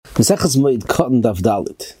Mesachas Moed Katan Daf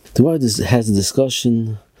Dalet. The word has a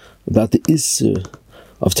discussion about the Isser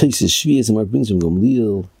of Teisus Shvius, and Mark brings him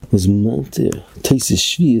Gamliel was Mantir Teisus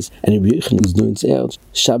Shvius, and in Yechon was learns out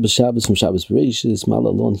Shabbos from Shabbos Bereshis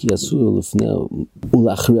Malalon Hi Asur Lefnei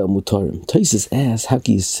Ulachrei Mutarim. Teisus asks, how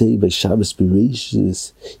can you say by Shabbos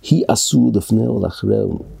Bereshis Hi Asur Lefnei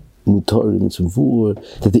Ulachrei Mutarim? It's vor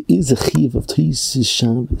that there is a chiv of Teisus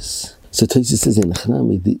Shabbos. So Teisus says in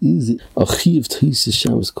Achnami, there is a chiv Teisus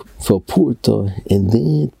Shabbos for Porta, and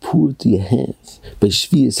that Porta you have by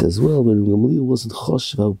Shvius as well, but Gamliel wasn't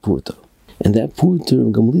chosh about Porta. And that Porta,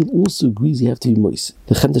 Gamliel also agrees you have to be moist.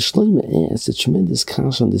 The Chanda Shloima asks a tremendous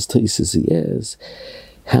kash on this Teisus. He asks,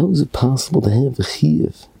 how is it possible to have a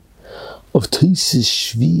chiv of Teisus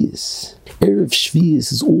Shvius? Erev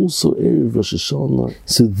Shvius is also Erev Rosh Hashanah.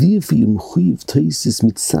 So therefore you mechuyev Teisus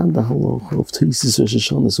mitzad the halacha of Teisus Rosh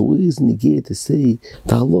Hashanah. So where is the negate to say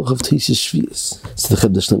the halacha of Teisus Shvius? So the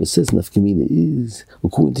Chanda Shloima says, nafkamina is,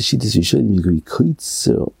 according to Shittas Rishonim, you agree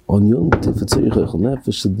kaitzer on Yom Tov for Tzorich Eichel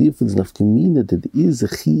Nefesh. So therefore there's nafkamina that there is a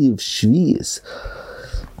chiv Shvius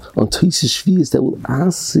on Teisus Shvius that will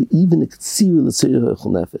ask even a Ktsira L'Tzorich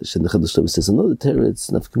Eichel Nefesh. And the Chanda Shloima says another teretz,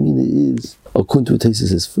 nafkamina is, according to what Teisus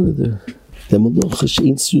says further, the malacha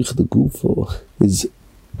she'ein tzrich the gufo is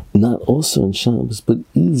not also on Shabbos, but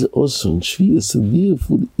is also on Shvius. So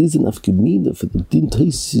therefore, there is enough gemina for the din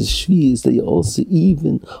Teisus Shvius that you also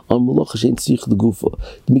even on malacha she'ein tzrich the gufo.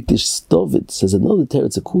 The Mikdash Stavit says another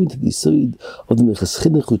teretz according to the side of the Mechas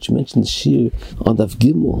Chinuch, which mentioned the shir on Daf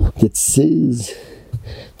Gimel, that says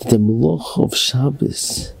that the malacha of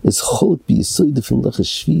Shabbos is cholok b'yisoid from malacha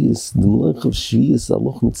Shvius. The malacha of Shvius is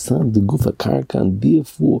aloch mitzad the gufa karka, and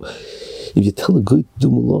therefore, if you tell a guy to do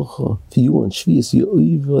malacha for you on Shvius, you're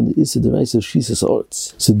over on the Issa the rice of Shvius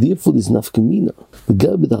arts. So therefore, there's nafkamina. The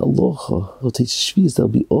guy with the halacha will take Shvius, that'll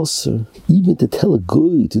be osir. Even to tell a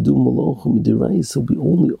guy to do malacha with the rice will be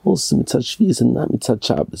only osir mitzad Shvius and not mitzad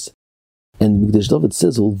Shabbos. And Mikdash David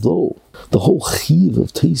says, although the whole chiv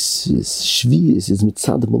of Teisus Shvius is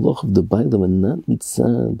mitzad the malach of the Bailam and not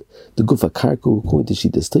mitzad the gufa karko, according to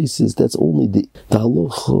Shittas Teisus, that's only the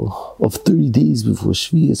halacha of 30 days before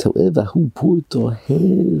Shvius. However, who Porta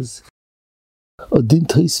has a din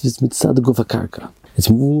Teisus mitzad the gufa karka. It's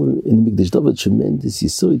more in the Mikdash David tremendous. You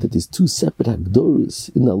saw that there's two separate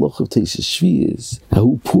hagdoras in the halacha of Teisus Shvius.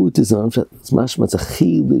 How Porta is on mashmatz a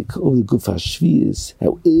chelik of the gufa Shvius.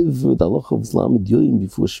 However, the halacha of Lamed Yoyim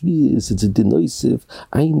before Shvius, it's a denoisive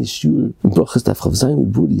ein shur. In brachas daf chav zayin we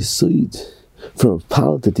brought yisoid from a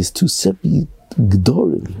palette that there's two separate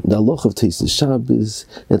Gdorim, the halacha of Teisus Shabbos,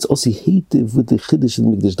 and it's also hated with the chiddush of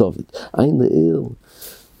the Mikdash David. Ein le'el.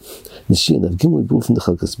 The Shia of Gimel brought from the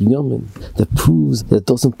Chalkas Binyamin that proves that it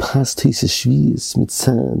doesn't pass Teisus Shvius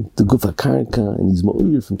mitzad the gufa karka, and he's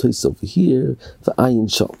Moed from Teisus over here for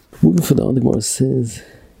ayin shal. Moving for the Gemara says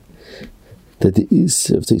that the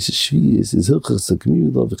Isser of Teisus Shvius is hilchas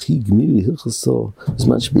gemiri lo v'chi gemiri hilchas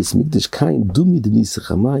b'zman shebeis mikdash kayim dumi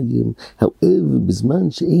denisach hamayim. However,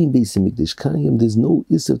 b'zman she'ein beis mikdash kayim, there's no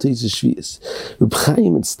Isser of Teisus Shvius. Reb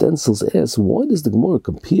Chaim and Stencils asks, why does the Gemara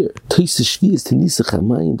compare Teisus Shvius to nisach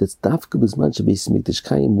hamayim? That's dafka b'zman shebeis mikdash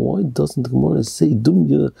kayim. Why doesn't the Gemara say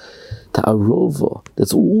dumya ta'arova?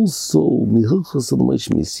 That's also mihilchas of the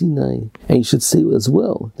Moshe Sinai, and you should say as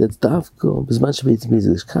well that's dafka b'zman shebeis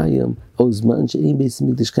mikdash kayim.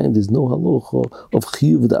 There's no halacha of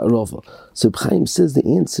chiyuv da'arava. So Chaim says the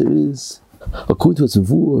answer is, according to what's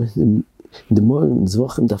vor in the morning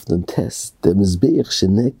zvachim dafnon test, the mezbeach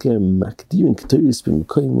shenekar makdirin k'toris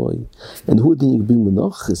b'mkoimoy, and who then you bring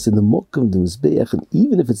menachas in the mokum of the mezbeach, and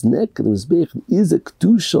even if it's nekar, the mezbeach is a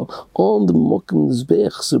kedusha on the mokum of the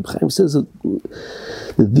mezbeach. So Chaim says that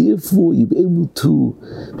therefore you'll be able to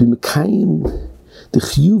be mekayim the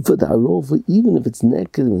chiyuv of the arova, even if it's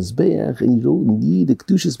neked and mizbeach, and you don't need the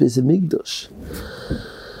kedushas beis hamikdash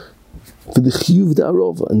for the chiyuv of the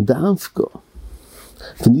arova and dafka.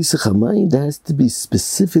 For nisach hamayim, there has to be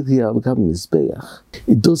specifically avagam mizbeach.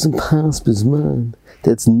 It doesn't pass b'zman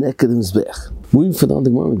that's neked and mizbeach. Moving for the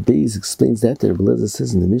Gemara Beis explains that there. Beleza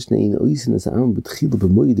says in the Mishnah, "In oisin as am b'tchila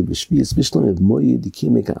b'moed b'shvius." Mishnah of moed, you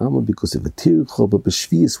can't make a amma because of a tircha, but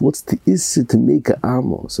b'shvius, what's the issue to make a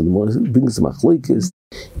amma? So the Gemara brings the machlokes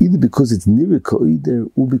either because it's nirika either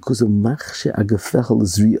or because of machshe agafechel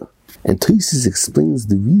zriya. And Teisus explains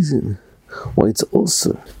the reason why it's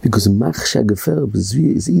also because machshe agafechel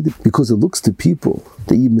zriya is either because it looks to people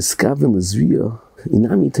that you miskaven zriya. In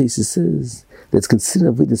Ami Teisus says that's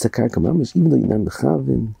considered avodas hakarka mamish, even though you're not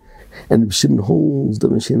mechaven, and the Shimon holds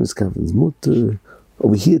that Hashem is kaven's mutter.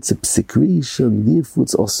 Over here it's a psikration, therefore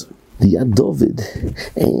it's also. The Yad David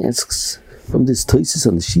asks From this Tosis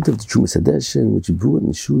on the sheet of the Trumas Hadeshen, which you brought in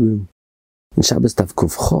the Shurim, in Shabbos Tav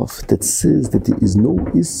Kuf Chof, that says that there is no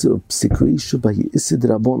Isser of Psikreisha by Isser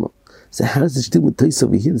Drabonah. So how does it deal with Tosis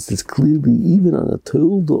over here? It says clearly, even on a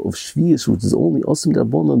Tolda of Shvius, which is only Osam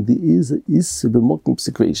Drabonah, there is a Isser b'mokum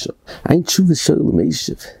Psikreisha. Ein Tshuva Shoel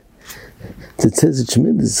Meishiv. It says a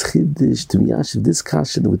tremendous chiddush to Miyashiv this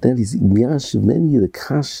kasha, that with that he's Miyashiv many of the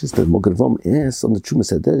kashas that Mogadvam asks on the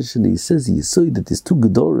Trumas Hadesh, and he says he saw that there's two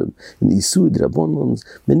gedorim in the Isur Drabonans.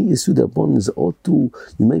 Many Isur Drabonans are two,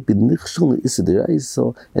 you might be nichshon in Isur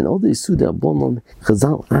Deraisa, and other Isur Drabonan,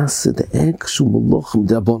 Chazal asks the actual Malachim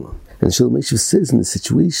Drabonan. And Shalom Meshiv says in the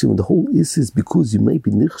situation when the whole is because you might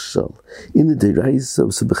be nichshal in the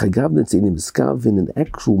deraisa, so b'chagavnetz in miskavin, an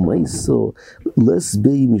actual maisa, less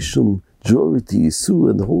bei mishum majority Isur,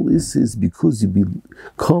 and the whole is because you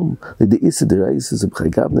become like the Isur deraisa, so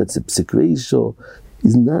b'chagavnetz psikreisha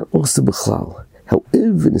is not also b'chlal.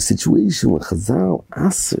 However, in a situation when Chazal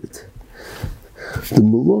asert the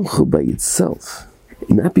malacha by itself,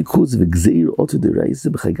 not because of Gzeir Oto Deraisa,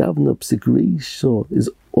 b'chagavna psikreisha is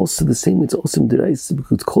also the same. It's also Deraisa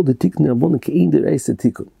because it's called the Tikkun Rabbanan Ke'ein Deraisa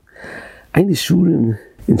Tikkun. Eine Shurim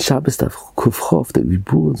in Shabbos Tav Kuf Chof that we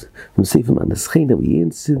brought from Sefer Manaschein that we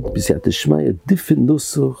answered B'siyat Shmai a different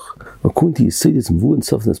Nusach according to Yisodis Mvu and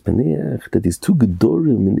Sofnas Paneach, that is two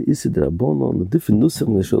Gedorim in the Isser Drabonan, a different Nusach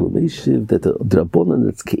in the Shalom Meshiv, that the Drabonan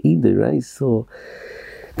that's Ke'ein Deraisa,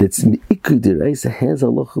 that's in Iker Deraisa has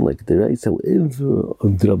halacha like Deraisa. However, a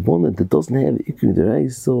Drabonan that doesn't have Iker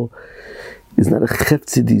Deraisa is not a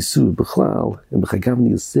Chetzi D'Isur B'chlal, and B'chagavni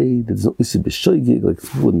you say that there's no Isur B'shoigig like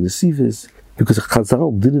it's in the Sivas, because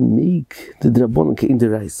Chazal didn't make the Drabonan Ke'ein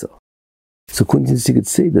Deraisa. So according to this you could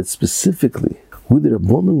say that specifically with the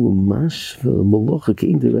Drabonan Mashva Malacha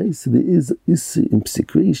Ke'ein Deraisa there is Isur in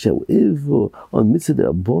Psikreish. However, on Mitzvah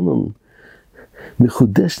Drabonan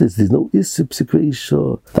Mechudeshes, there's no Isur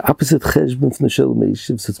Psikreisha, the opposite Cheshbon from the Shalom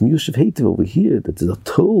Meshiv, so it's Miyushav Hitiv over here, that there's a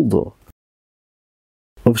Tolda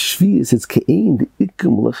of Shvius, it's Ke'ein, the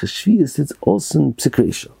Ikkum Malacha Shvius, it's also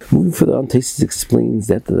Psikreisha. Moving further on, Taisus explains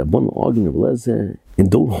that the Rabbanan arguing of Lezer, and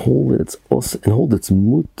don't hold it, it's also, and hold it's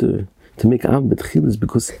mutter to make Av Betchilas,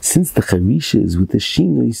 because since the Charisha is with the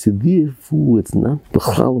Shinui, so therefore it's not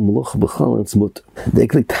B'chlal Malacha B'chlal, it's mutter. The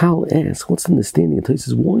Ekleital asks, what's the understanding? And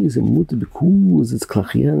Taisus, why is it mutter? Because it's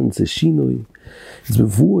Klachian, it's a Shinui. It's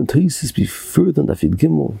before and Taisus be further than Dafid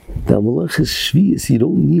Gimel. The Malachas Shvius, you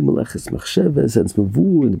don't need Malachas Machshavas, and it's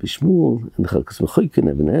before and the Bishmul and the Chalkas Mechoyk and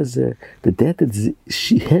Ebenezer, that is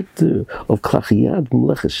Hitter of Klachiyad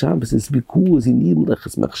Malachas Shabbos is because you need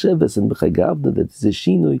Malachas Machshavas, and B'chagavna that is a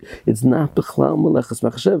Shinoi, it's not B'chlal Malachas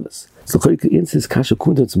Machshavas. So Choyk answers Kasha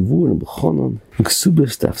Kunta Tzmvur and B'chonon, and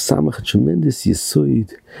Ksubas Daf Samach, a tremendous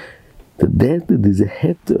Yesoid, that there's a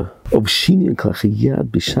heter of Shinui and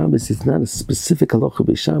Klachiyad b'Shabbos. It's not a specific halacha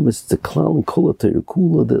b'Shabbos. It's a klal and kol Torah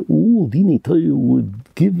kula that all Dinei Torah were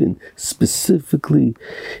given specifically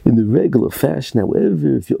in the regular fashion.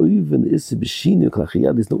 However, if you're even the Isser b'Shinui and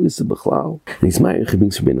Klachiyad, there's no Isser b'chlal. And he's married. He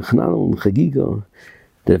brings from Ben Chananel and Chagiga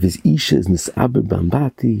that if his isha is nisaber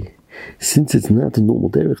bambati, since it's not a normal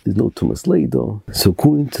derech, there's no Tumas Leidah. So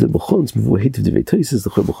according to the B'chons, before Hitiv Divrei Tosis, the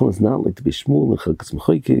B'chon is not like the Bishmul and Chalkas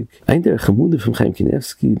Mechoykik. Ein derech Hamudah from Chaim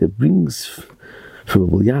Kanevsky that brings from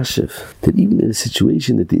Abul Yashiv that even in a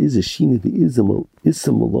situation that there is a Shina, there is a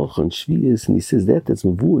Malach on Shvius, and he says that's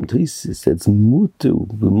Mavur and Tosis, that's Mutu,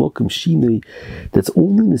 B'mokum Shinui, that's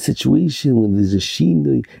only in a situation when there's a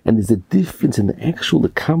Shinui and there's a difference in the actual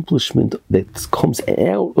accomplishment that comes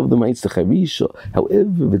out of the Ma'aser Charisha.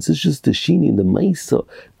 However, if it's just the Shini and the Ma'aser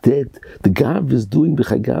that the Gav is doing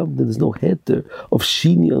b'chagav, then there's no heter of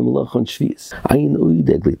Shini and Malach on Shvius. Ayin Oid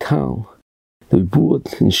Egleital that we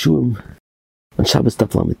brought in Shurim on Shabbos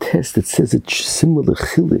Daf Lamed Tes, it says a similar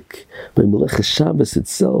chilik by Melech Shabbos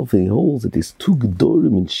itself, and he holds that there's two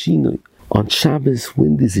gedorim in Shinui. On Shabbos,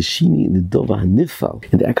 when there's a Shini in the Dova HaNifal,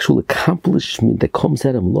 and the actual accomplishment that comes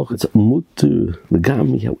out of Malach, it's mutter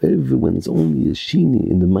legami. However, when it's only a Shini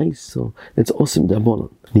in the Maisa, it's awesome Drabonan.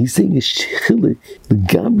 And he's saying a chilik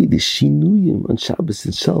legami the Shinuyim on Shabbos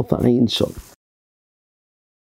itself, Ayin Shal.